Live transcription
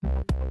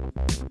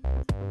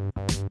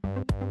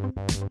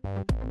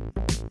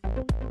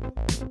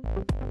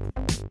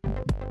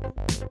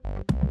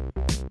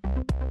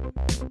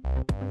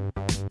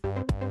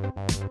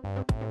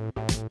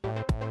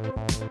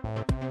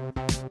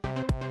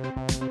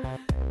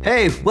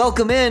Hey,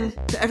 welcome in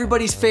to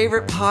everybody's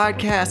favorite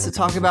podcast to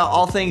talk about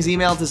all things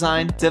email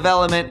design,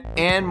 development,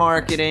 and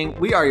marketing.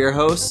 We are your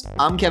hosts.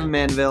 I'm Kevin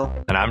Manville.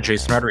 And I'm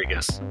Jason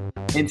Rodriguez.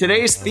 And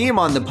today's theme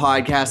on the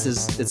podcast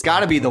is it's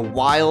got to be the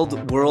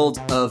wild world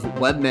of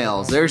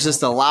webmails. There's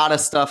just a lot of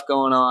stuff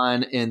going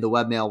on in the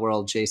webmail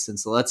world, Jason.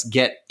 So let's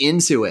get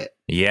into it.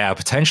 Yeah,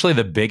 potentially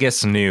the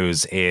biggest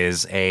news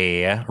is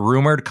a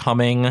rumored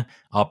coming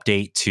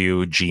update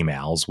to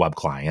Gmail's web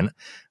client.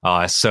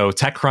 So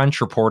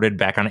TechCrunch reported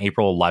back on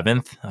April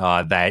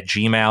 11th that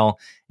Gmail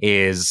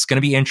is going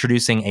to be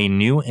introducing a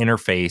new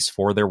interface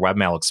for their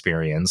webmail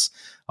experience,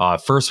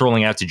 first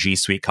rolling out to G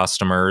Suite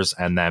customers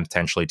and then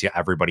potentially to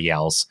everybody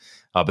else.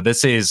 But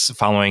this is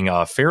following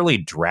a fairly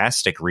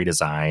drastic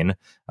redesign,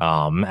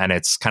 and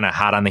it's kind of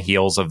hot on the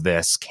heels of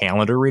this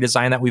calendar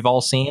redesign that we've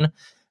all seen.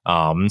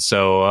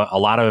 So a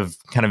lot of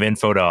kind of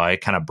info to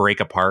kind of break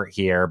apart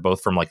here,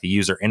 both from like the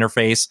user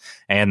interface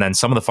and then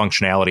some of the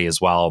functionality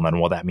as well, and then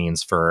what that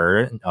means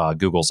for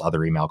Google's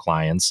other email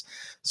clients.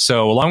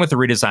 So along with the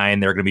redesign,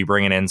 they're going to be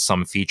bringing in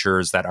some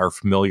features that are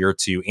familiar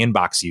to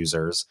inbox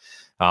users.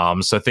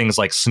 So things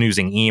like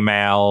snoozing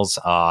emails,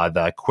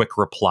 the quick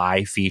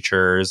reply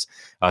features,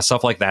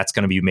 stuff like that's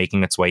going to be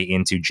making its way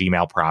into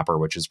Gmail proper,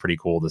 which is pretty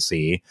cool to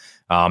see.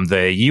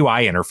 The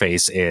UI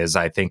interface is,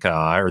 I think,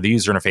 or the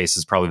user interface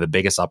is probably the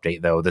biggest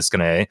update, though. That's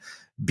going to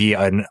be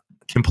a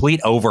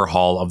complete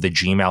overhaul of the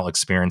Gmail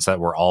experience that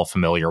we're all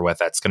familiar with.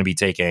 That's going to be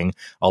taking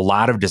a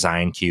lot of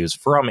design cues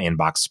from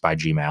Inbox by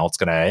Gmail. It's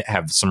going to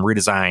have some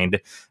redesigned,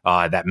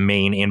 that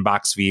main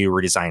inbox view,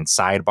 redesigned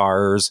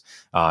sidebars.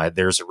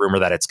 There's a rumor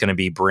that it's going to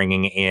be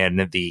bringing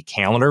in the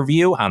calendar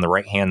view on the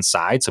right-hand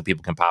side so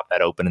people can pop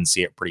that open and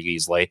see it pretty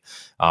easily,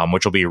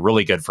 which will be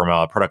really good from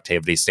a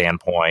productivity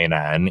standpoint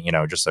and,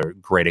 just a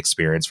great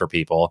experience for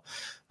people.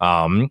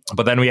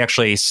 But then we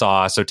actually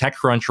saw, so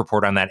TechCrunch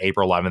report on that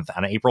April 11th.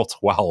 On April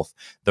 12th,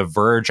 The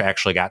Verge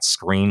actually got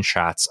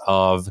screenshots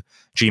of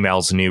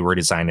Gmail's new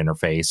redesigned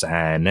interface,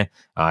 and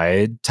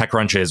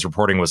TechCrunch's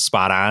reporting was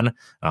spot on,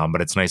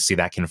 but it's nice to see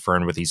that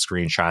confirmed with these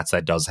screenshots.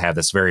 That does have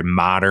this very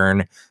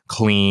modern,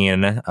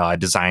 clean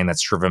design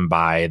that's driven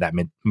by that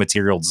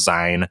material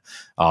design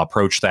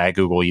approach that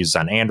Google uses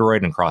on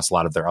Android and across a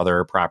lot of their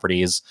other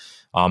properties.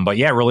 But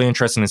yeah, really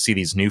interesting to see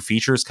these new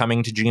features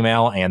coming to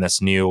Gmail and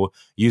this new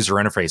user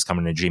interface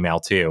coming to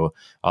Gmail too.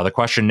 The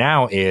question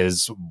now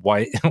is,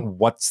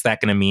 what's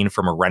that going to mean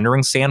from a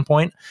rendering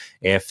standpoint?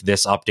 If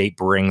this update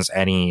brings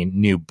any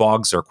new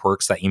bugs or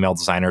quirks that email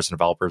designers and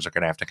developers are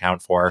going to have to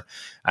account for,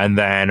 and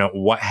then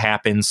what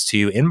happens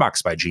to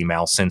Inbox by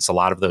Gmail, since a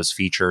lot of those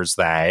features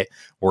that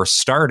were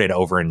started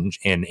over in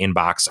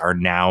Inbox are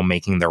now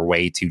making their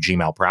way to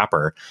Gmail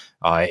proper.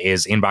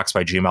 Is Inbox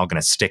by Gmail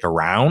going to stick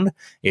around?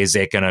 Is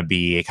it going to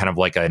be kind of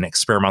like an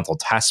experimental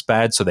test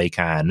bed so they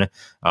can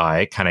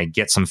kind of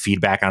get some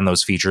feedback on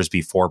those features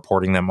before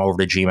porting them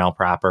over to Gmail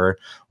proper?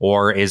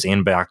 Or is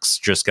Inbox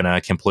just going to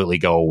completely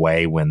go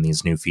away when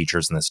these new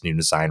features and this new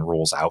design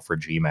rolls out for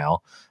Gmail?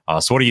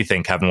 So what do you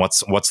think, Kevin?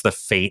 What's the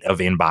fate of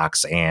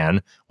Inbox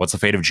and what's the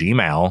fate of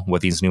Gmail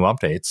with these new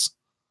updates?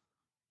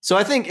 So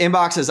I think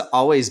Inbox has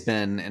always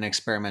been an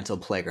experimental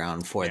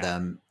playground for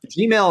them.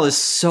 Gmail is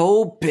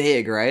so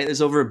big, right?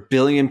 There's over 1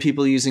 billion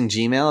people using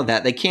Gmail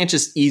that they can't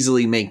just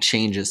easily make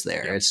changes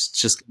there. Yeah. It's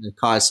just going to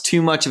cause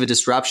too much of a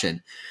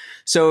disruption.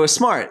 So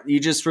smart. You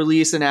just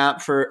release an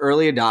app for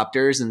early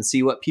adopters and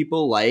see what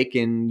people like,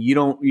 and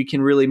you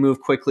can really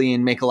move quickly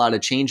and make a lot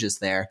of changes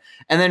there.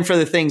 And then for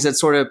the things that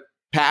sort of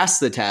pass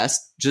the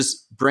test,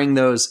 just bring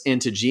those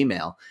into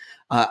Gmail.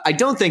 I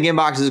don't think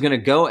Inbox is going to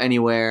go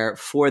anywhere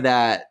for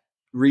that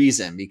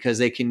reason, because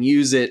they can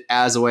use it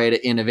as a way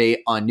to innovate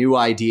on new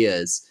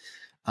ideas.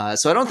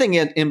 So I don't think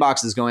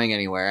Inbox is going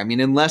anywhere. I mean,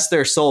 unless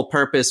their sole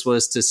purpose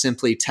was to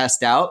simply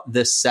test out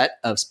this set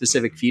of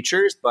specific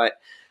features, but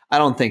I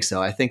don't think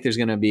so. I think there's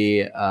going to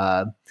be,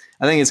 I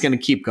think it's going to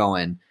keep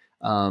going.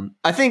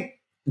 I think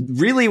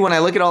really when I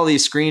look at all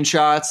these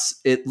screenshots,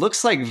 it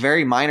looks like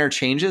very minor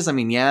changes. I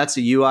mean, yeah, it's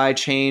a UI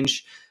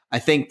change. I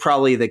think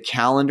probably the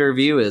calendar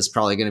view is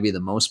probably going to be the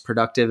most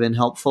productive and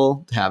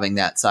helpful, having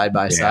that side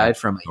by side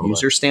from a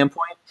user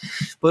standpoint.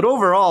 But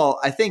overall,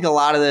 I think a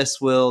lot of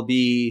this will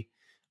be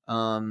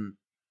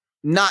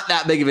not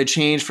that big of a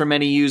change for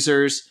many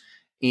users.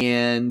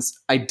 And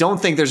I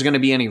don't think there's going to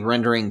be any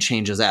rendering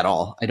changes at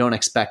all. I don't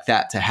expect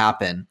that to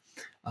happen.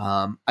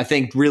 I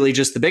think really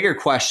just the bigger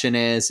question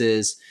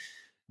is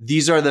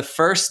these are the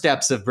first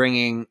steps of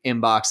bringing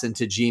Inbox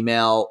into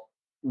Gmail.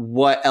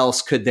 What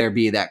else could there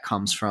be that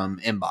comes from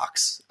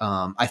Inbox?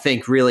 I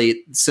think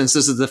really, since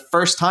this is the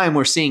first time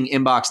we're seeing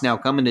Inbox now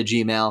come into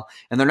Gmail,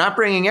 and they're not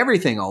bringing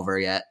everything over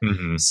yet.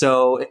 Mm-hmm.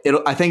 So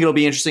I think it'll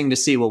be interesting to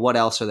see, well, what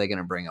else are they going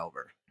to bring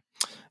over?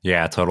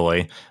 Yeah,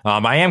 totally.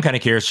 I am kind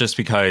of curious just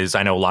because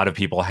I know a lot of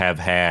people have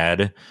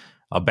had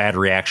a bad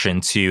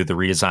reaction to the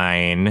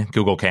redesign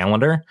Google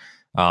Calendar.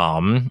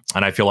 And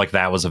I feel like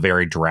that was a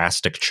very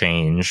drastic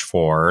change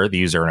for the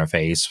user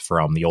interface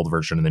from the old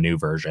version to the new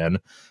version.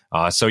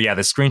 So yeah,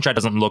 the screenshot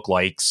doesn't look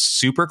like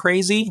super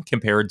crazy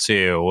compared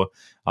to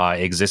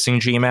existing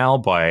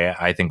Gmail,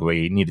 but I think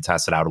we need to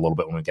test it out a little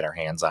bit when we get our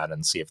hands on it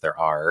and see if there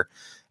are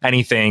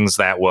any things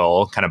that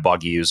will kind of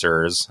bug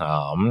users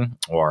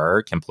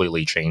or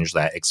completely change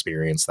that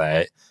experience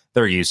that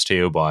they're used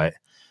to. But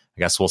I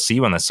guess we'll see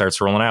when this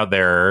starts rolling out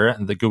there.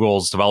 The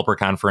Google's developer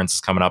conference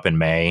is coming up in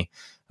May.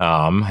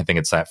 I think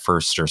it's that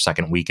first or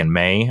second week in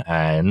May.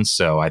 And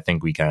so I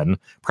think we can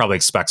probably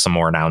expect some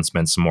more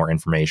announcements, some more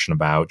information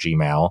about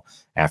Gmail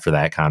after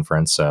that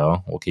conference.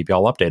 So we'll keep you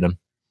all updated.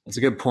 That's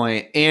a good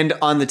point. And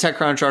on the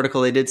TechCrunch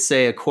article, they did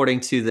say, according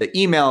to the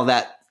email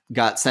that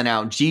got sent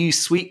out, G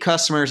Suite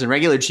customers and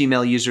regular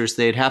Gmail users,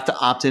 they'd have to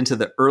opt into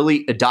the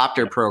early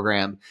adopter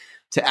program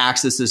to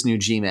access this new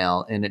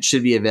Gmail, and it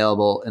should be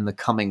available in the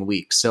coming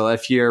weeks. So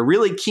if you're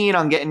really keen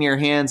on getting your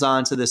hands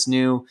onto this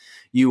new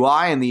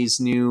UI and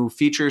these new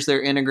features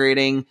they're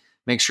integrating,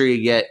 make sure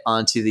you get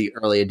onto the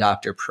early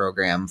adopter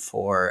program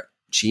for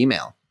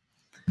Gmail.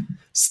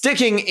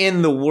 Sticking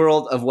in the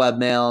world of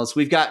webmails,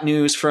 we've got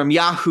news from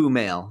Yahoo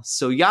Mail.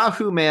 So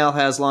Yahoo Mail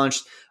has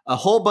launched a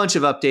whole bunch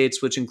of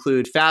updates, which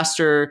include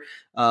faster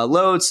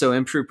loads, so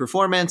improved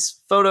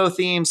performance, photo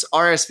themes,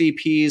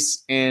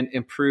 RSVPs, and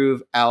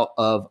improve out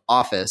of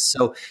office.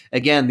 So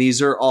again,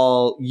 these are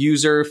all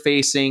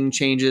user-facing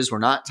changes. We're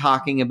not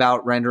talking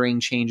about rendering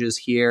changes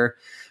here.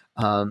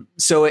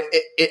 So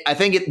I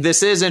think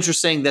this is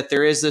interesting that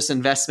there is this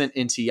investment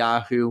into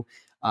Yahoo.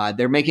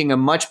 They're making a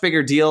much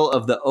bigger deal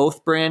of the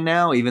Oath brand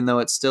now, even though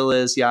it still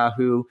is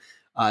Yahoo.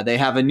 They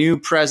have a new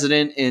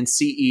president and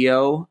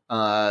CEO,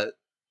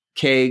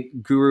 K.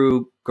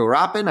 Guru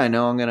Garapan. I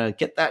know I'm going to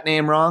get that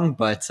name wrong,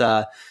 but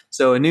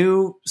so a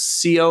new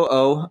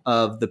COO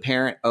of the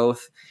parent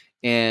Oath.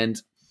 And,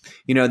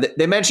 you know,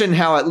 they mentioned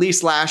how at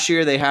least last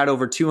year they had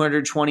over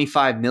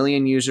 225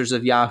 million users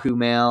of Yahoo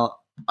Mail.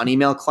 On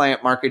email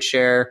client market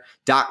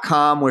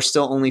share.com, we're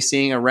still only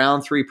seeing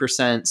around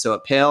 3%. So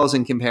it pales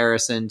in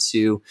comparison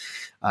to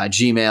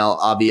Gmail,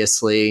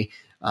 obviously,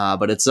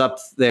 but it's up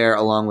there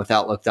along with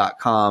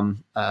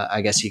Outlook.com,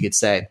 I guess you could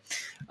say.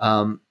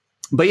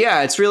 But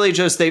yeah, it's really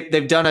just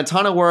they've done a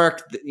ton of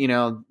work. You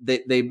know,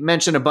 they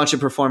mentioned a bunch of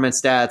performance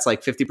stats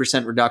like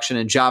 50% reduction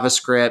in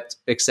JavaScript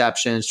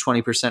exceptions,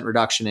 20%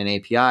 reduction in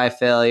API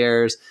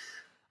failures,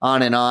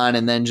 on.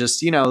 And then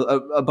just, you know,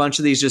 a bunch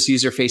of these just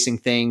user-facing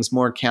things,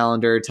 more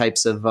calendar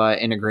types of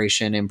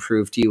integration,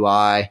 improved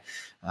UI,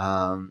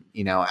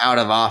 you know, out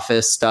of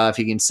office stuff.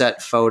 You can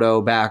set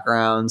photo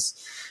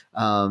backgrounds.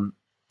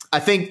 I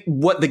think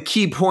what the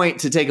key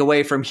point to take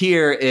away from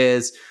here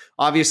is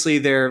obviously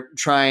they're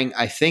trying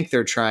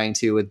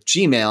to, with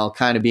Gmail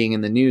kind of being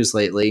in the news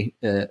lately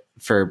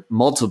for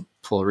multiple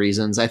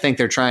reasons. I think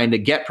they're trying to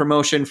get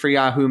promotion for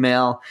Yahoo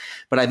Mail,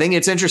 but I think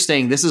it's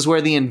interesting. This is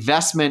where the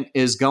investment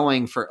is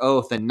going for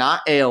Oath and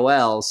not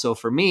AOL. So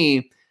for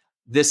me,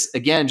 this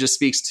again just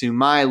speaks to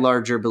my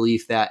larger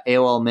belief that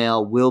AOL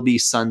Mail will be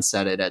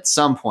sunsetted at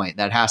some point.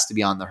 That has to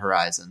be on the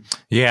horizon.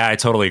 Yeah, I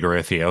totally agree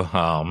with you.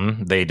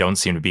 They don't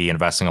seem to be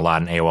investing a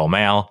lot in AOL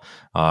Mail.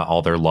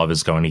 All their love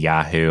is going to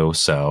Yahoo.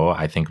 So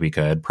I think we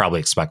could probably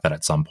expect that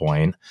at some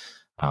point.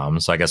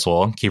 So I guess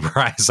we'll keep our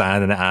eyes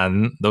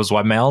on those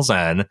webmails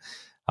and,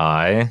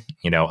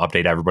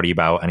 update everybody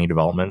about any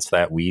developments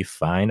that we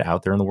find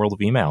out there in the world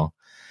of email.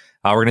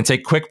 We're going to take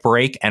a quick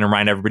break and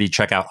remind everybody to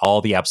check out all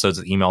the episodes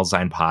of Email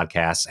Design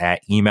Podcast at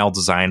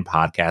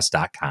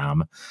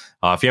emaildesignpodcast.com.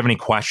 If you have any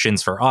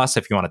questions for us,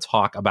 if you want to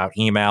talk about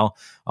email,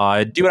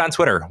 do it on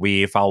Twitter.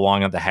 We follow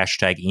along at the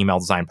hashtag Email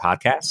Design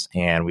Podcast,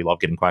 and we love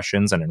getting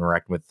questions and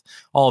interact with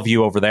all of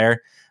you over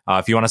there.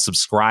 If you want to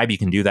subscribe, you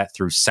can do that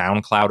through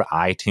SoundCloud,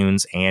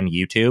 iTunes, and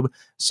YouTube.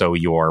 So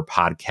your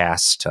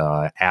podcast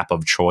app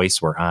of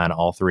choice, we're on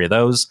all three of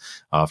those.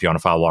 If you want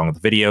to follow along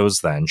with the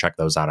videos, then check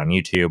those out on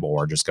YouTube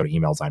or just go to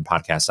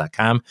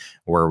emaildesignpodcast.com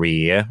where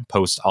we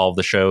post all of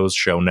the shows,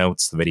 show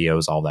notes, the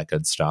videos, all that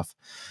good stuff.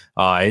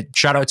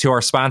 Shout out to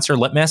our sponsor,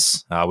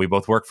 Litmus. We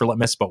both work for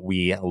Litmus, but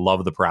we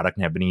love the product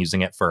and have been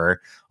using it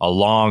for a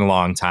long,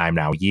 long time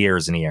now,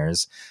 years and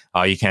years.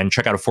 You can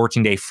check out a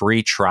 14-day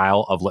free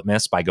trial of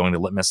Litmus by going to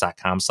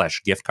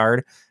litmus.com/gift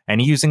card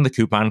and using the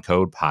coupon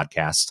code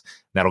podcast.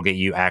 That'll get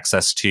you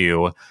access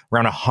to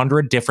around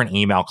 100 different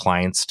email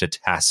clients to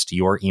test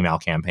your email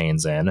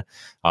campaigns in.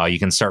 You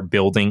can start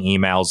building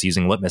emails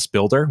using Litmus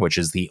Builder, which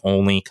is the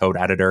only code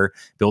editor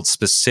built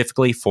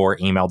specifically for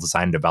email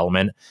design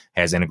development.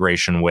 Has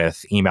integration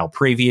with email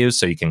previews,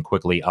 so you can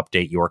quickly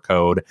update your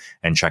code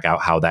and check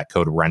out how that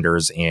code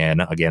renders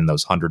in, again,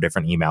 those 100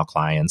 different email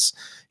clients.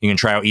 You can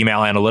try out Email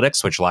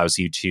Analytics, which allows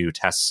you to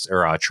test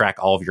or track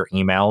all of your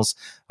emails,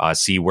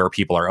 see where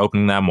people are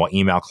opening them, what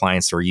email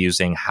clients they're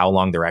using, how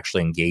long they're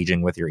actually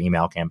engaging with your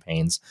email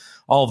campaigns,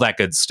 all of that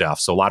good stuff.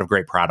 So a lot of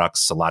great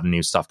products, a lot of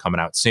new stuff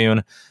coming out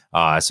soon.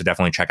 So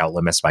definitely check out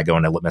Litmus by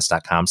going to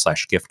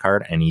litmus.com/gift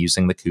card and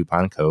using the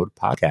coupon code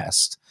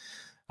podcast.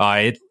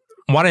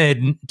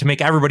 wanted to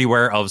make everybody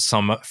aware of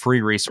some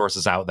free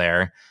resources out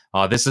there.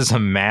 This is a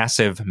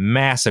massive,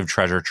 massive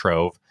treasure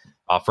trove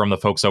from the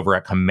folks over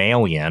at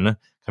Chameleon,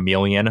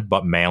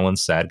 but mail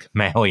instead,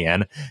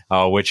 Chameleon,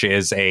 which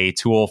is a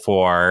tool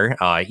for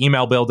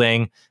email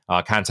building,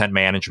 content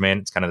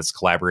management. It's kind of this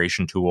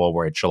collaboration tool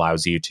which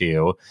allows you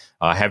to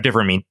have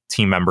different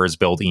team members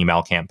build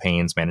email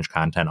campaigns, manage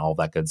content, all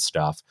that good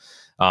stuff.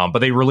 But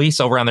they release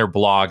over on their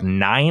blog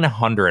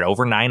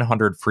over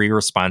 900 free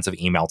responsive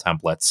email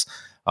templates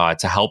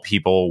to help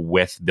people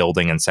with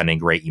building and sending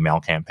great email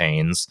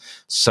campaigns.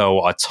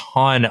 So a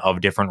ton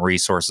of different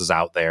resources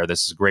out there.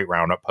 This is a great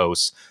roundup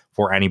post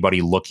for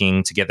anybody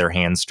looking to get their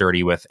hands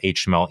dirty with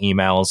HTML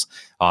emails.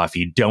 If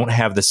you don't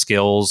have the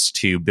skills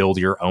to build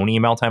your own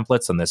email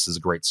templates, then this is a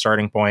great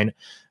starting point.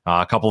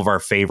 A couple of our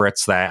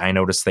favorites that I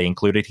noticed they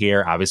included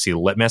here, obviously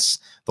Litmus,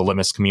 the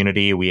Litmus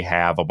community. We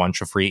have a bunch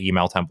of free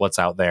email templates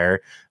out there.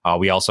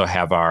 We also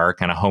have our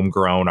kind of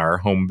homegrown, our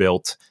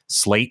home-built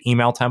Slate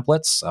email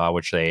templates,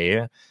 which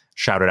they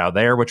shouted out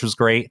there, which was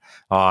great.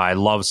 I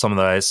love some of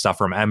the stuff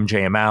from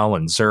MJML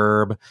and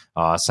Zerb.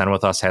 Send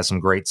With Us has some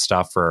great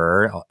stuff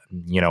for,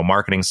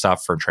 marketing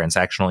stuff for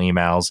transactional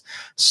emails.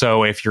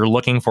 So if you're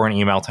looking for an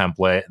email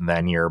template,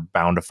 then you're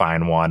bound to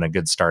find one, a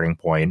good starting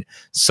point,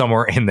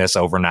 somewhere in this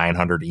over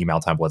 900 email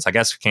templates. I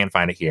guess if you can't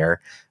find it here,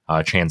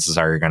 chances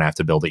are you're going to have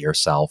to build it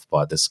yourself,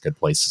 but this is a good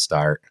place to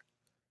start.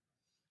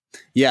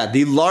 Yeah,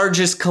 the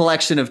largest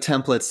collection of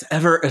templates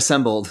ever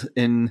assembled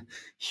in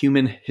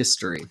human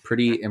history.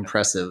 Pretty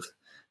impressive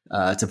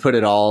to put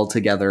it all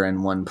together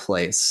in one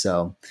place.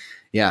 So,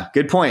 yeah,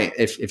 good point.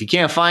 If you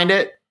can't find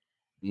it,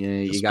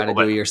 you got to do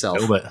it yourself.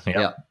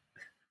 Yeah.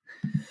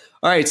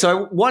 All right, so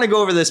I want to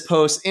go over this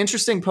post.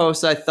 Interesting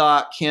post, I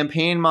thought.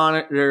 Campaign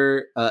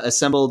Monitor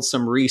assembled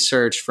some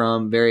research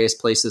from various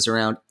places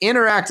around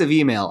interactive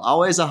email.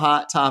 Always a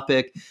hot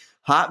topic,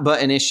 hot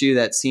button issue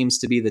that seems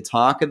to be the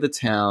talk of the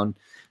town.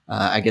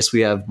 I guess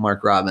we have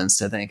Mark Robbins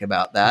to think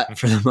about that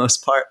for the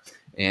most part,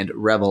 and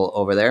Rebel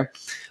over there.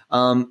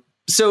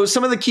 So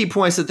some of the key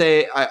points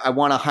that I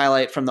want to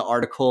highlight from the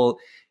article: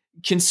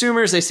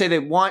 consumers, they say they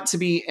want to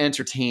be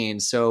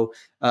entertained. So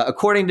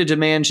according to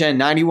Demand Gen,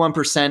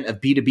 91%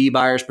 of B2B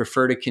buyers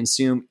prefer to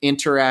consume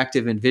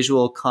interactive and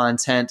visual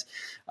content.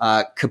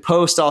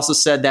 Kapost also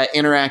said that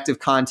interactive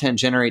content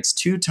generates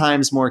 2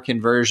 times more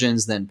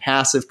conversions than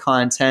passive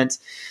content.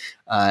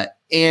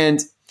 And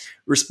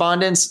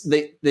respondents,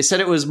 they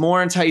said it was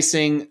more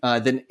enticing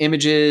than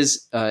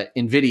images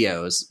in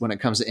videos when it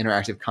comes to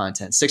interactive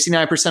content.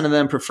 69% of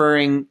them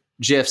preferring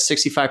GIFs,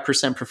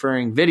 65%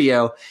 preferring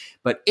video,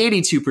 but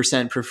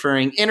 82%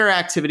 preferring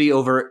interactivity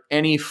over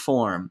any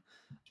form.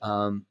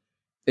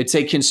 It'd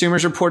say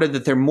consumers reported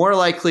that they're more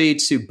likely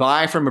to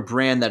buy from a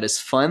brand that is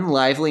fun,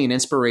 lively, and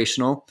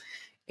inspirational,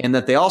 and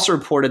that they also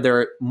reported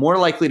they're more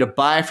likely to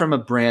buy from a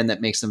brand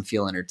that makes them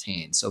feel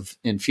entertained. So,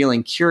 and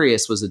feeling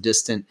curious was a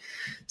distant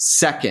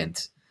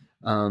second.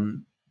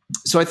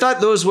 So I thought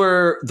those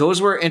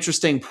were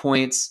interesting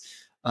points.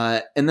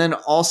 And then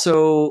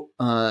also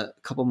a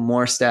couple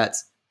more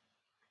stats.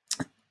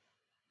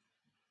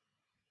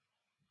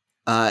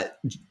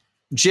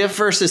 GIF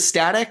versus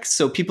static.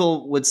 So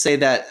people would say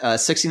that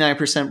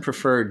 69%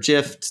 prefer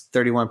GIF,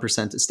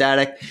 31% to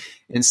static,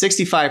 and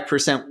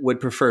 65% would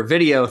prefer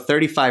video,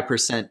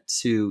 35%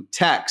 to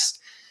text.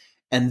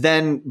 And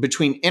then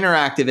between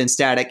interactive and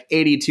static,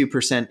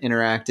 82%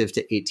 interactive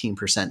to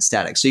 18%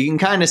 static. So you can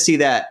kind of see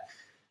that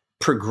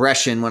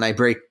progression when I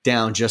break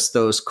down just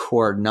those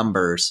core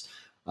numbers.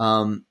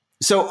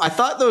 So I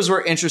thought those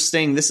were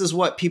interesting. This is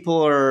what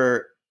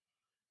people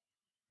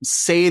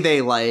say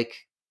they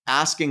like,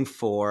 asking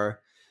for.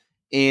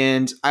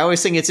 And I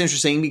always think it's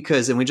interesting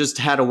because, and we just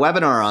had a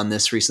webinar on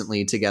this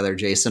recently together,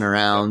 Jason,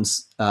 around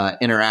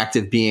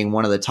interactive being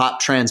one of the top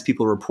trends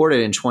people reported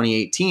in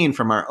 2018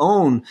 from our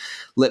own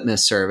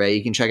Litmus survey.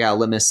 You can check out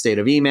Litmus State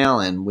of Email,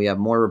 and we have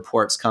more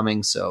reports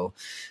coming. So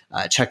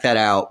check that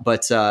out.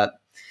 But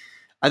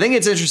I think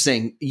it's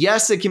interesting.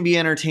 Yes, it can be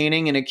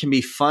entertaining and it can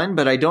be fun,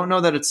 but I don't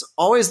know that it's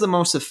always the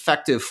most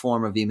effective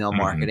form of email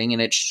marketing,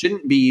 and it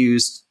shouldn't be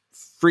used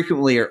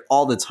frequently or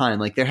all the time.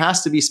 Like, there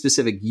has to be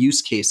specific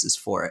use cases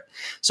for it.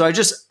 So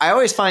I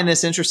always find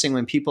this interesting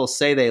when people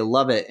say they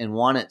love it and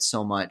want it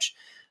so much,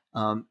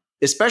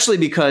 especially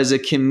because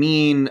it can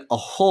mean a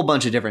whole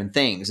bunch of different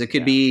things. It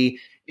could be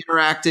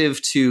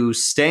interactive to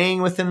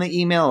staying within the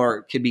email, or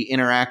it could be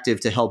interactive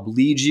to help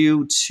lead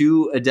you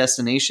to a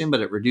destination,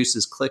 but it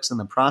reduces clicks in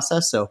the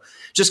process. So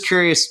just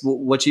curious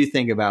what you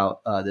think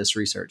about this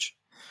research.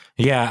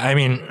 Yeah, I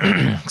mean,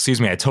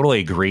 excuse me, I totally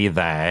agree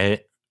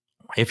that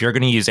if you're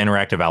going to use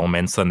interactive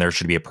elements, then there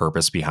should be a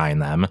purpose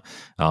behind them.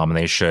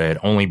 They should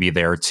only be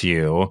there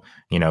to,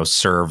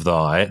 serve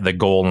the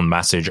goal and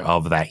message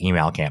of that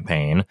email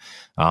campaign.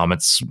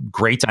 It's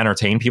great to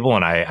entertain people,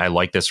 and I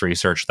like this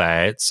research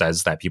that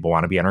says that people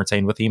want to be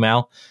entertained with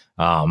email.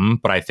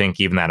 But I think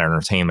even that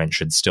entertainment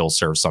should still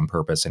serve some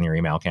purpose in your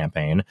email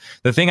campaign.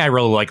 The thing I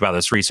really like about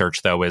this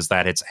research, though, is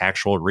that it's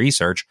actual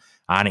research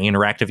on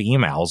interactive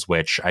emails,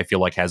 which I feel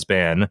like has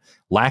been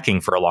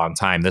lacking for a long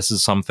time. This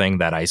is something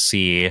that I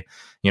see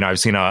I've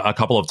seen a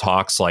couple of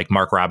talks, like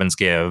Mark Robbins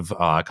give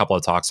a couple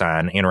of talks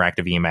on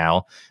interactive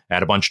email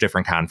at a bunch of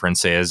different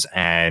conferences.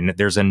 And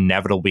there's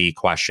inevitably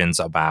questions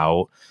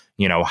about,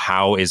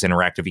 how is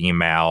interactive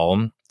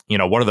email,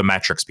 what are the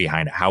metrics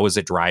behind it? How is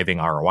it driving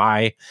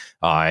ROI?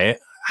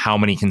 How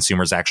many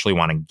consumers actually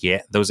want to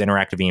get those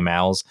interactive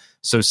emails?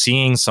 So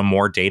seeing some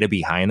more data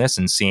behind this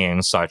and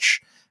seeing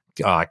such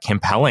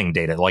compelling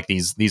data, like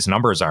these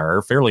numbers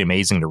are fairly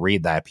amazing to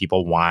read, that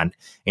people want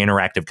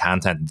interactive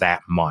content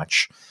that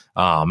much.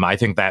 I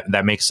think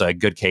that makes a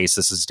good case.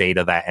 This is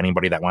data that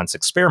anybody that wants to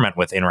experiment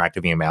with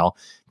interactive email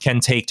can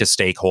take to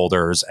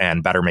stakeholders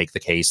and better make the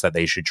case that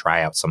they should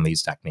try out some of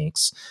these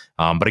techniques.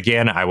 But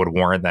again, I would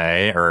warn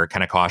that, or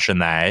kind of caution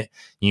that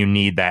you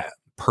need that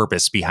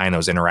purpose behind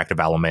those interactive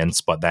elements.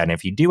 But then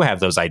if you do have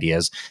those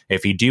ideas,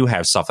 if you do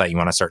have stuff that you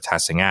want to start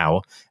testing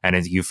out, and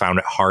if you found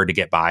it hard to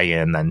get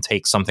buy-in, then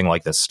take something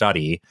like this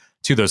study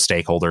to those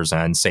stakeholders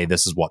and say,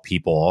 this is what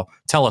people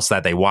tell us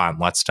that they want.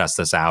 Let's test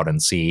this out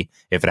and see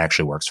if it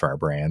actually works for our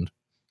brand.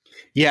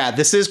 Yeah,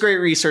 this is great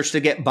research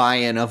to get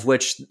buy-in, of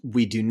which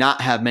we do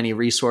not have many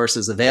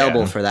resources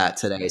available for that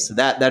today. So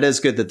that is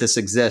good that this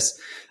exists.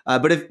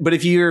 But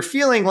if you're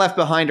feeling left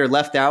behind or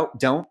left out,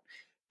 don't.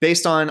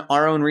 Based on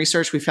our own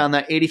research, we found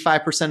that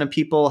 85% of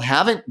people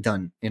haven't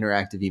done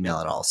interactive email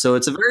at all. So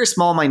it's a very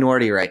small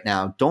minority right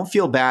now. Don't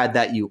feel bad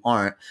that you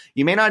aren't.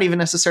 You may not even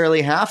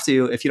necessarily have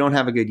to if you don't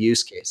have a good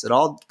use case. It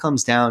all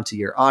comes down to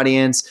your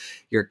audience,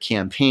 your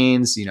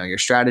campaigns, your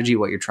strategy,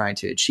 what you're trying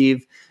to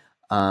achieve.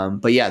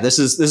 But yeah, this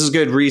is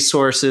good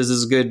resources. This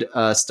is good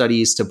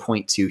studies to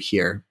point to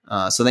here.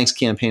 So thanks,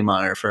 Campaign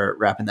Monitor, for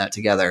wrapping that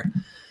together.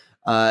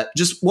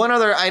 Just one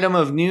other item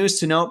of news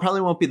to note, probably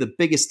won't be the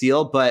biggest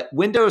deal, but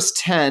Windows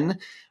 10,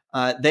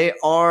 they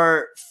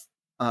are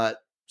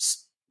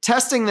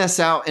testing this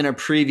out in a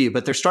preview,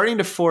 but they're starting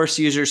to force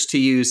users to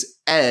use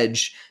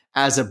Edge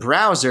as a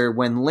browser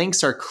when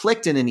links are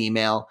clicked in an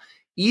email,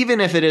 even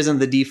if it isn't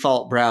the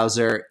default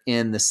browser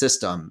in the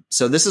system.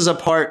 So this is a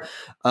part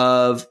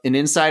of an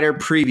insider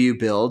preview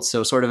build,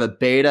 so sort of a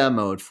beta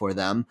mode for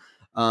them.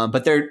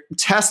 But they're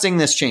testing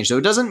this change. So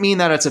it doesn't mean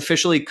that it's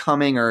officially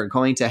coming or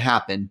going to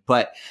happen,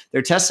 but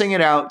they're testing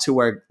it out to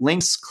where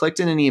links clicked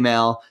in an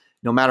email,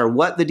 no matter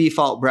what the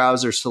default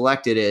browser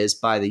selected is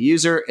by the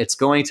user, it's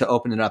going to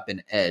open it up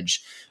in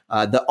Edge.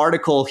 The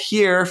article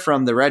here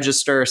from the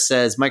Register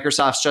says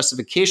Microsoft's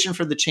justification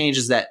for the change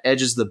is that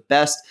Edge is the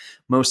best,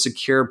 most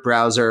secure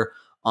browser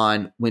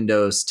on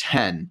Windows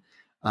 10.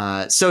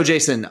 So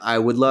Jason, I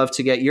would love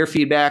to get your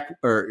feedback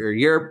or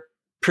your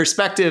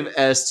perspective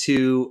as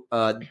to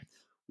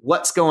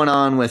what's going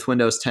on with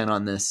Windows 10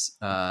 on this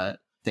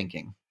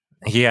thinking.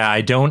 Yeah,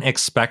 I don't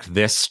expect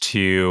this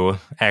to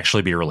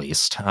actually be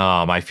released.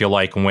 I feel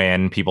like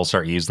when people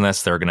start using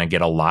this, they're going to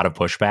get a lot of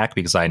pushback,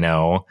 because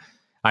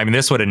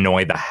this would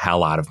annoy the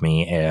hell out of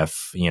me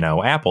if,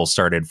 Apple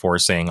started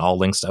forcing all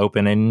links to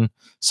open in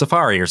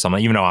Safari or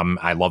something, even though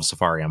I love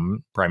Safari.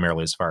 I'm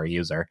primarily a Safari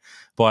user.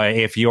 But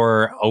if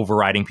you're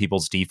overriding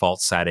people's default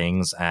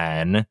settings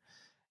and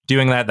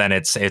doing that, then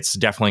it's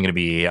definitely going to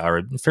be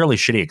a fairly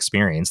shitty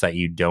experience that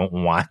you don't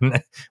want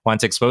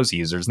to expose to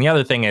users. And the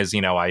other thing is,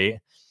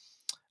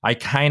 I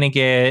kind of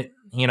get,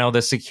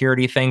 the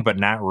security thing, but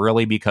not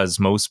really, because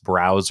most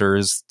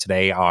browsers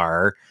today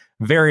are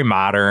very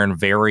modern,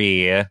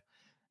 very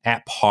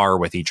at par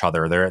with each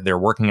other. They're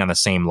working on the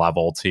same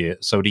level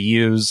so to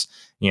use,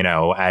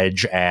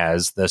 Edge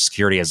as the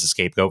security as a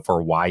scapegoat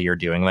for why you're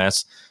doing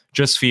this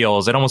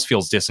it almost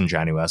feels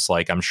disingenuous.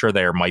 Like, I'm sure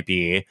there might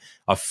be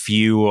a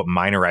few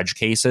minor edge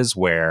cases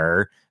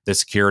where the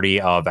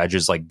security of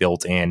Edge's like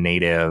built-in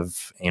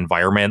native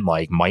environment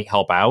might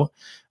help out.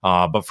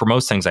 But for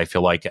most things, I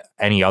feel like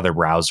any other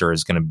browser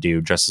is going to do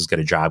just as good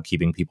a job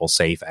keeping people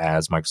safe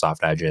as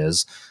Microsoft Edge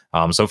is.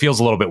 So it feels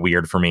a little bit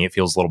weird for me. It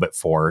feels a little bit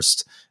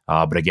forced.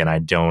 But again, I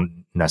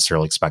don't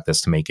necessarily expect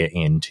this to make it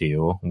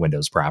into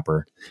Windows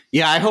proper.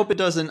 Yeah, I hope it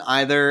doesn't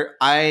either.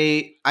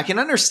 I can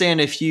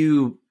understand if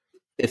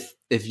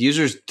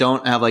users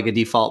don't have like a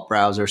default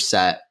browser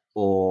set,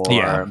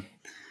 or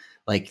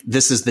like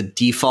this is the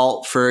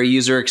default for a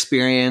user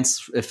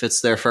experience if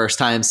it's their first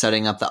time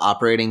setting up the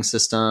operating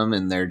system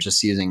and they're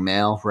just using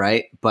mail,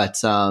 right?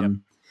 But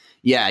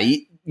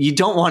you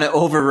don't want to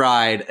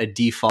override a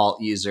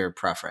default user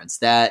preference.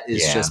 That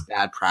is just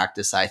bad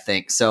practice, I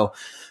think. So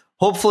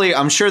hopefully,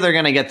 I'm sure they're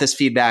going to get this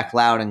feedback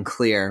loud and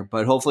clear,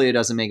 but hopefully it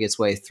doesn't make its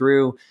way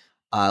through.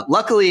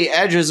 Luckily,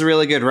 Edge is a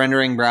really good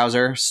rendering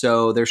browser,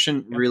 so there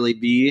shouldn't really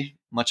be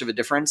much of a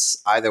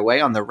difference either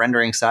way. On the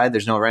rendering side,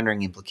 there's no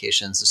rendering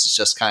implications. This is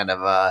just kind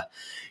of a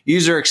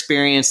user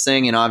experience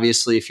thing. And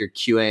obviously, if you're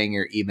queuing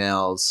your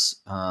emails,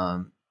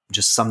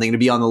 just something to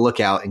be on the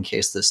lookout in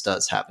case this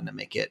does happen to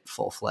make it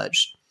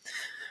full-fledged.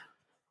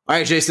 All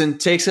right, Jason,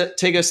 take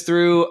us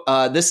through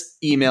this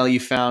email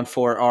you found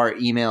for our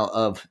email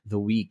of the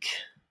week.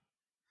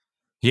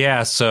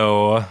 Yeah,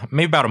 so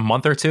maybe about a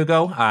month or two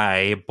ago,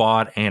 I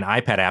bought an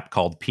iPad app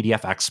called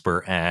PDF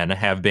Expert and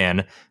have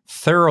been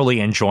thoroughly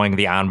enjoying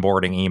the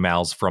onboarding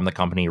emails from the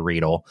company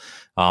Readle.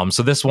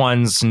 So this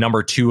one's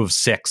number 2 of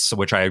 6,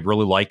 which I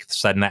really like,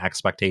 setting the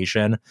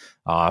expectation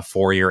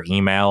for your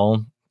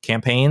email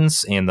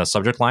campaigns in the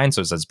subject line.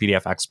 So it says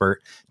PDF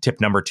Expert,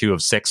 tip number 2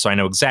 of 6. So I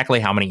know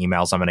exactly how many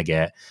emails I'm going to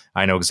get.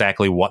 I know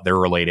exactly what they're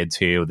related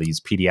to, these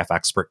PDF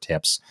Expert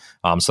tips.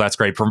 So that's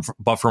great.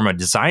 But from a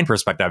design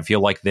perspective, I feel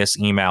like this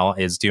email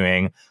is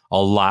doing a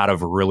lot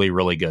of really,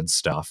 really good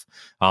stuff.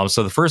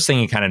 So the first thing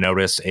you kind of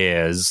notice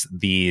is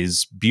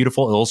these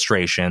beautiful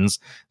illustrations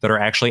that are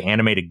actually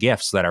animated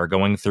GIFs that are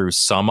going through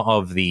some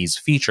of these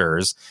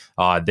features.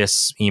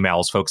 This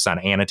email is focused on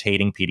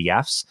annotating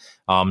PDFs.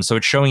 So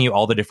it's showing you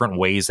all the different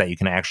ways that you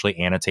can actually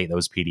annotate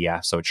those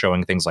PDFs. So it's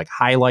showing things like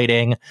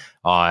highlighting,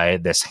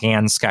 this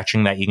hand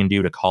sketching that you can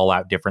do to call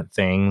out different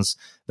things,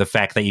 the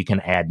fact that you can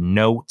add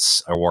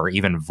notes or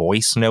even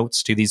voice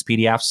notes to these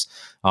PDFs.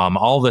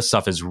 All this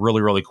stuff is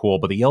really, really cool,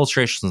 but the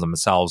illustrations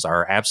themselves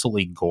are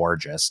absolutely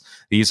gorgeous.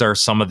 These are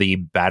some of the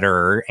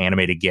better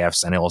animated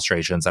GIFs and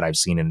illustrations that I've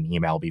seen in an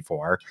email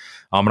before.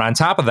 And on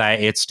top of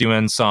that, it's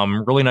doing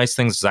some really nice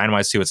things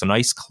design-wise too. It's a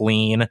nice,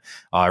 clean,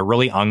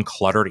 really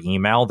uncluttered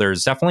email.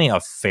 There's definitely a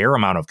fair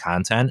amount of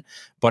content,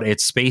 but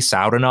it's spaced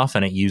out enough,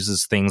 and it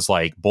uses things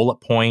like bullet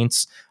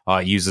points.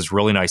 It uses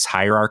really nice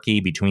hierarchy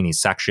between these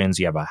sections.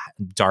 You have a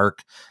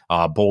dark,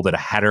 bolded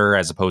header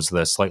as opposed to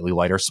the slightly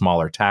lighter,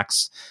 smaller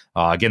text.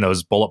 Again,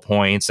 those bullet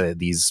points,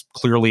 these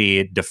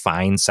clearly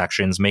defined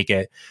sections make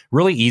it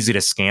really easy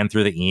to scan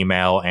through the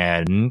email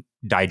and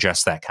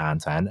digest that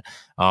content.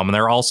 And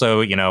they're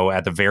also,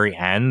 at the very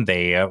end,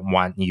 they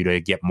want you to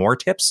get more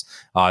tips.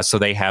 So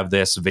they have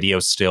this video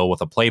still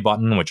with a play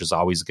button, which is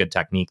always a good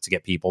technique to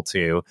get people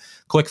to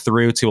click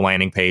through to a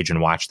landing page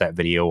and watch that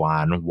video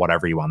on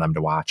whatever you want them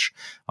to watch.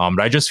 But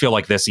I just feel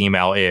like this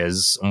email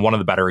is one of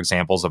the better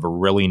examples of a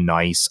really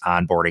nice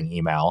onboarding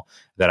email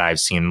that I've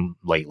seen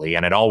lately.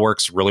 And it all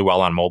works really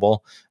well on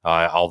mobile.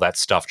 All that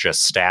stuff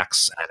just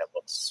stacks, and it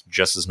looks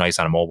just as nice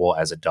on mobile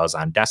as it does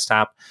on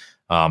desktop.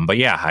 But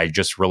yeah, I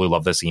just really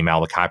love this email.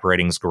 The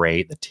copywriting is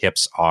great. The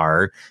tips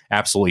are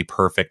absolutely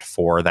perfect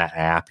for that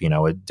app.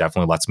 It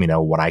definitely lets me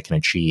know what I can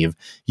achieve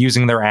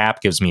using their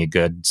app, gives me a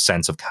good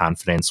sense of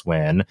confidence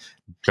when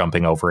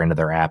jumping over into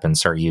their app and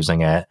start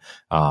using it.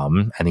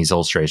 And these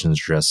illustrations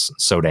are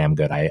just so damn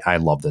good. I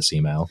love this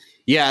email.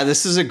 Yeah,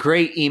 this is a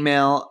great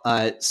email.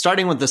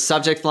 Starting with the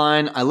subject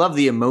line, I love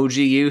the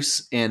emoji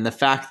use and the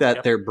fact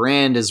that their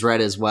brand is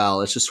red as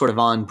well. It's just sort of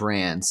on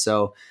brand.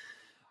 So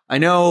I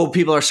know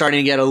people are starting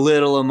to get a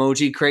little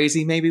emoji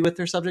crazy maybe with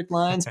their subject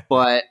lines,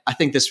 but I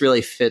think this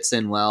really fits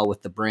in well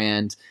with the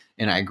brand.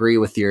 And I agree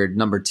with your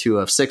number 2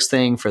 of 6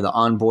 thing for the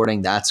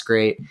onboarding. That's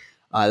great.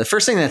 The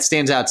first thing that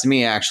stands out to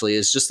me actually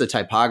is just the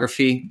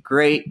typography.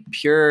 Great,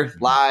 pure,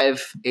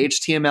 live,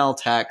 HTML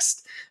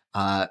text.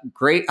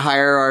 Great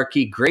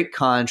hierarchy, great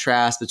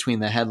contrast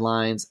between the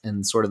headlines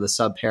and sort of the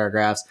sub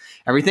paragraphs.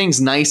 Everything's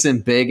nice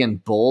and big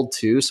and bold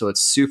too, so it's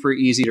super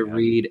easy to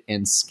read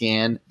and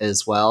scan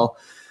as well.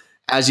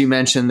 As you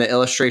mentioned, the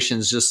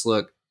illustrations just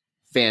look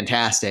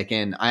fantastic.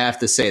 And I have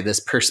to say, this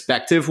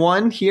perspective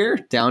one here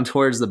down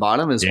towards the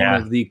bottom is one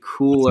of the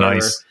cooler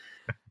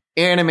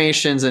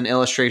animations and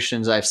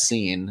illustrations I've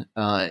seen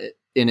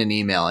in an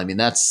email. I mean,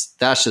 that's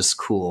just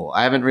cool.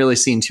 I haven't really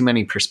seen too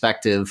many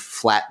perspective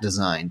flat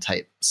design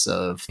types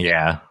of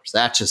things.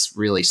 That just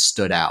really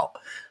stood out.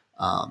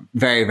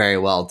 Very, very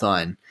well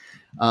done.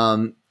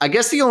 I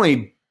guess the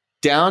only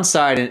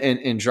downside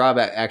and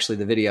drawback, actually,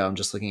 the video I'm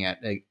just looking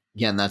at,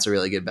 again, that's a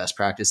really good best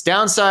practice.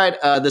 Downside,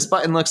 this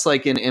button looks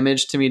like an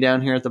image to me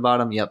down here at the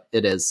bottom. Yep,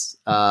 it is.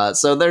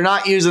 So they're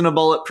not using a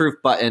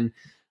bulletproof button.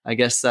 I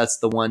guess that's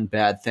the one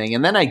bad thing.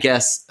 And then I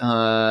guess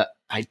I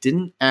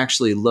didn't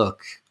actually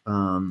look.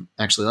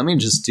 Actually, let me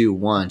just do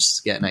one just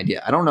to get an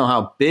idea. I don't know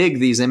how big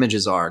these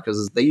images are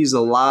because they use a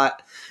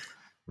lot.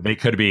 They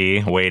could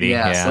be weighty.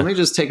 So let me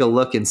just take a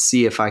look and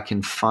see if I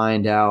can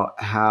find out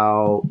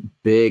how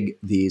big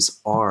these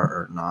are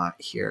or not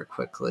here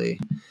quickly.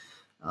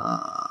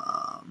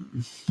 I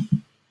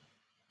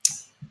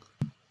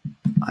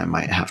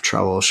might have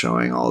trouble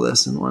showing all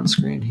this in one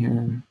screen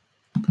here.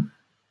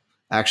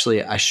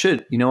 Actually, I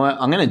should. You know what?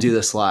 I'm going to do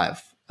this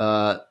live.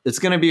 It's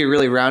going to be a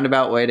really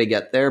roundabout way to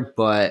get there,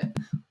 but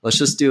let's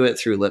just do it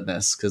through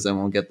Litmus because then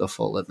we'll get the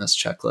full Litmus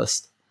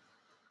checklist.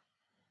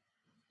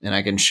 And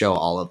I can show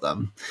all of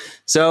them.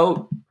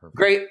 So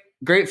great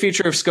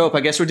feature of scope.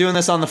 I guess we're doing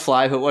this on the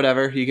fly, but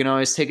whatever. You can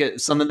always take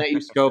something that you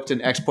scoped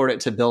and export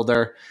it to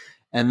Builder.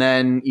 And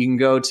then you can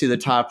go to the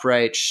top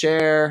right,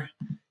 share,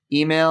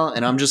 email,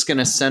 and I'm just going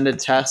to send a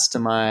test to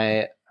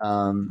my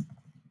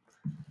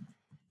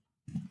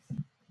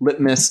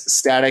Litmus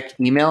static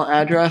email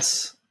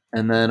address.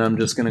 And then I'm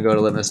just going to go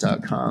to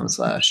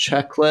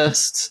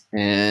litmus.com/checklist,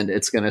 and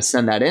it's going to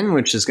send that in,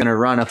 which is going to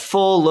run a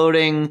full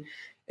loading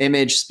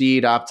image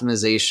speed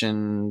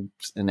optimization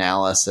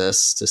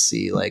analysis to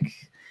see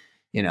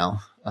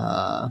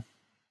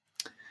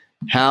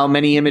how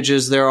many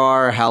images there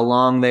are, how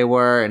long they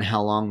were, and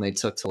how long they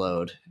took to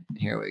load.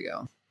 Here we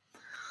go.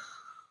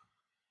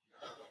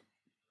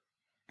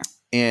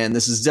 And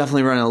this is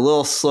definitely running a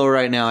little slow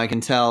right now. I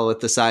can tell with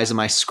the size of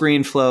my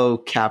screen flow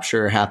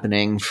capture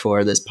happening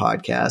for this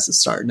podcast. It's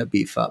starting to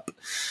beef up.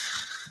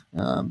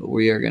 But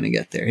we are going to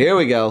get there. Here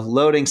we go.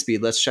 Loading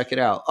speed. Let's check it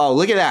out. Oh,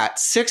 look at that.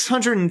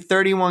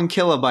 631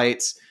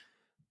 kilobytes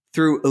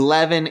through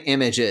 11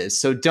 images.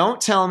 So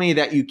don't tell me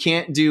that you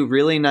can't do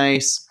really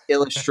nice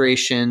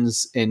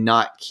illustrations and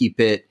not keep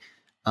it,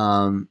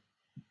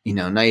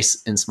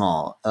 nice and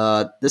small.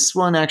 This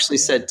one actually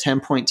said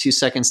 10.2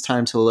 seconds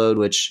time to load,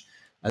 which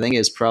I think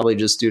is probably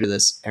just due to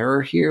this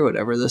error here,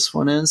 whatever this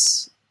one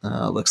is.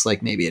 Looks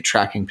like maybe a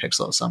tracking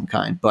pixel of some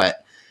kind,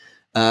 but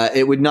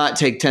it would not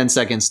take 10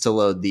 seconds to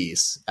load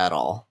these at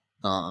all.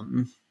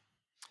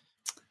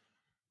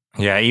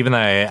 Yeah, even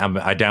I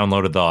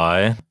downloaded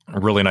the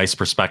really nice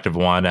perspective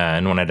one,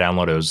 and when I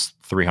downloaded it was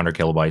 300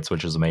 kilobytes,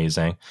 which is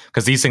amazing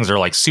because these things are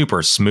like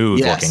super smooth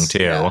looking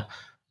too.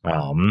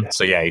 Yeah.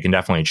 So yeah, you can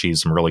definitely achieve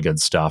some really good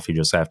stuff. You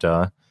just have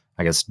to,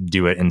 I guess,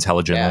 do it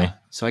intelligently. Yeah.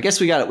 So I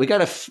guess we got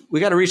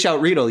to reach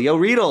out Riedel. Yo,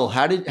 Riedel,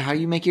 how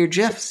you make your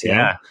GIFs?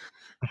 Yeah.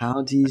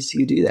 How do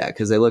you do that?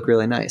 Because they look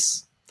really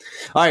nice.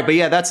 All right, but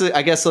yeah, that's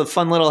I guess a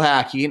fun little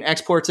hack. You can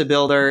export to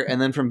Builder, and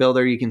then from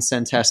Builder you can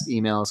send test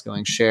emails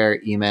going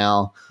share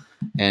email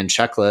and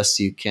checklists.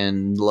 You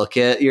can look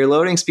at your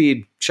loading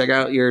speed, check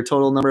out your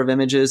total number of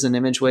images and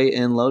image weight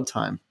and load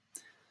time.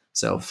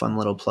 So fun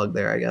little plug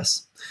there, I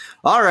guess.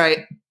 All right.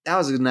 That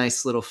was a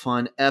nice little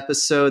fun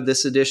episode,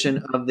 this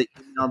edition of the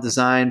Email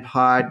Design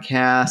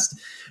Podcast.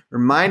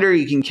 Reminder,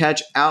 you can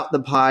catch out the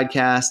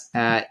podcast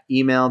at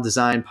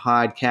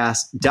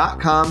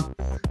emaildesignpodcast.com.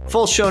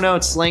 Full show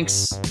notes,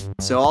 links.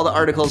 So all the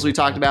articles we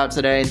talked about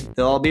today,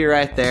 they'll all be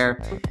right there.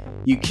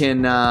 You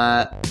can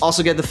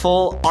also get the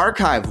full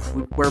archive.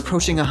 We're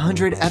approaching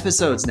 100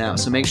 episodes now,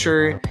 so make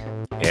sure.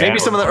 Maybe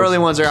some of the early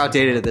ones are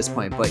outdated at this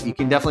point, but you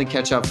can definitely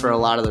catch up for a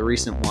lot of the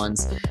recent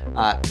ones.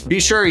 Be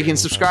sure you can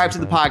subscribe to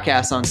the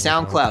podcast on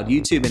SoundCloud,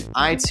 YouTube, and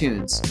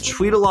iTunes.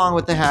 Tweet along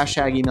with the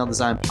hashtag Email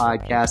Design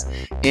Podcast.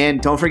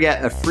 And don't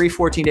forget a free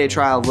 14-day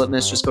trial of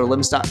Litmus. Just go to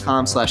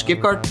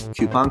litmus.com/gift card,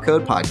 coupon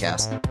code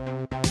podcast.